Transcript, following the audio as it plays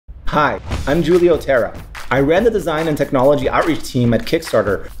Hi, I'm Julio Terra. I ran the design and technology outreach team at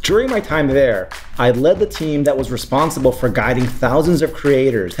Kickstarter. During my time there, I led the team that was responsible for guiding thousands of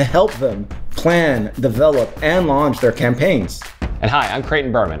creators to help them plan, develop, and launch their campaigns. And hi, I'm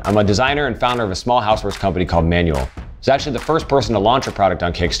Creighton Berman. I'm a designer and founder of a small housewares company called Manual. I was actually the first person to launch a product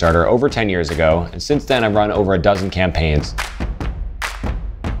on Kickstarter over 10 years ago, and since then I've run over a dozen campaigns.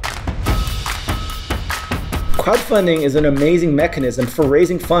 Crowdfunding is an amazing mechanism for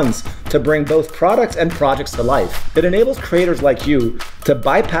raising funds to bring both products and projects to life. It enables creators like you to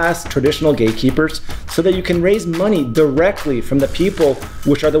bypass traditional gatekeepers so that you can raise money directly from the people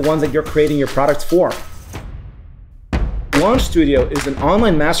which are the ones that you're creating your products for. Launch Studio is an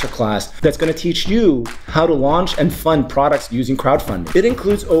online masterclass that's going to teach you how to launch and fund products using crowdfunding. It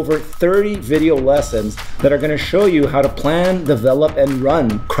includes over 30 video lessons that are going to show you how to plan, develop, and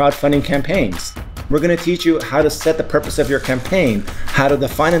run crowdfunding campaigns. We're going to teach you how to set the purpose of your campaign, how to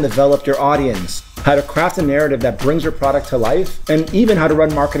define and develop your audience, how to craft a narrative that brings your product to life, and even how to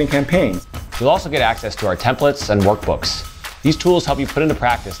run marketing campaigns. You'll also get access to our templates and workbooks. These tools help you put into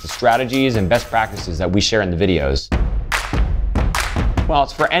practice the strategies and best practices that we share in the videos. Well,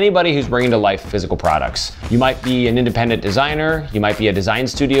 it's for anybody who's bringing to life physical products. You might be an independent designer, you might be a design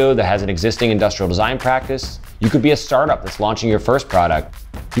studio that has an existing industrial design practice, you could be a startup that's launching your first product.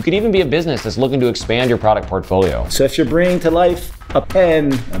 You could even be a business that's looking to expand your product portfolio. So if you're bringing to life a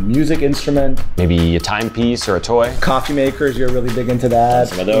pen, a music instrument, maybe a timepiece or a toy. Coffee makers, you're really big into that.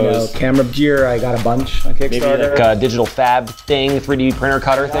 Some of those. Camera gear, I got a bunch on Kickstarter. Maybe like a digital fab thing, 3D printer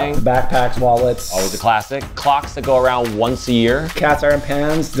cutter thing. Backpacks, wallets. Always a classic. Clocks that go around once a year. Cast iron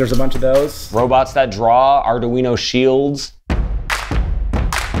pans, there's a bunch of those. Robots that draw, Arduino shields.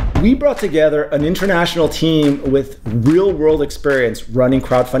 We brought together an international team with real-world experience running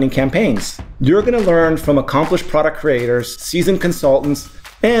crowdfunding campaigns. You're going to learn from accomplished product creators, seasoned consultants,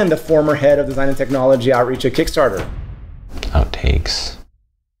 and the former head of design and technology outreach at Kickstarter. Outtakes.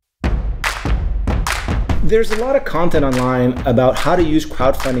 There's a lot of content online about how to use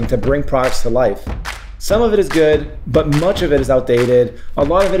crowdfunding to bring products to life. Some of it is good, but much of it is outdated. A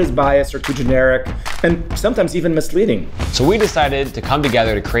lot of it is biased or too generic, and sometimes even misleading. So we decided to come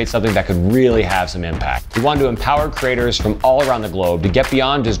together to create something that could really have some impact. We wanted to empower creators from all around the globe to get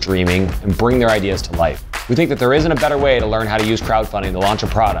beyond just dreaming and bring their ideas to life. We think that there isn't a better way to learn how to use crowdfunding to launch a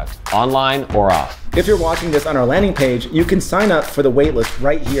product, online or off. If you're watching this on our landing page, you can sign up for the waitlist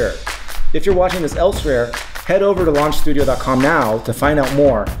right here. If you're watching this elsewhere, head over to launchstudio.com now to find out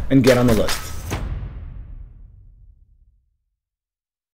more and get on the list.